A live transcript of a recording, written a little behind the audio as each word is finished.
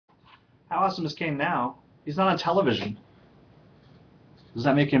How awesome is Kane now? He's not on television. Does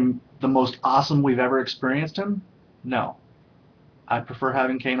that make him the most awesome we've ever experienced him? No. I prefer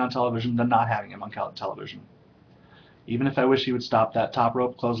having Kane on television than not having him on television. Even if I wish he would stop that top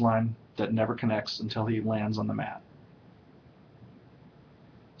rope clothesline that never connects until he lands on the mat.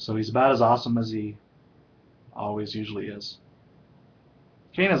 So he's about as awesome as he always usually is.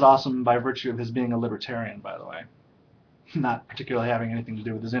 Kane is awesome by virtue of his being a libertarian, by the way. Not particularly having anything to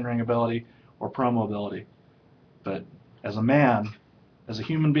do with his in-ring ability or promo ability. But as a man, as a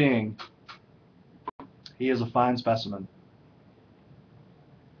human being, he is a fine specimen.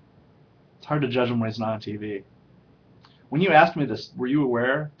 It's hard to judge him when he's not on TV. When you asked me this, were you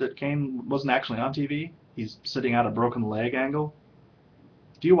aware that Kane wasn't actually on TV? He's sitting at a broken leg angle.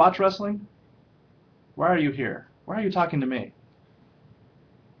 Do you watch wrestling? Why are you here? Why are you talking to me?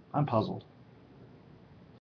 I'm puzzled.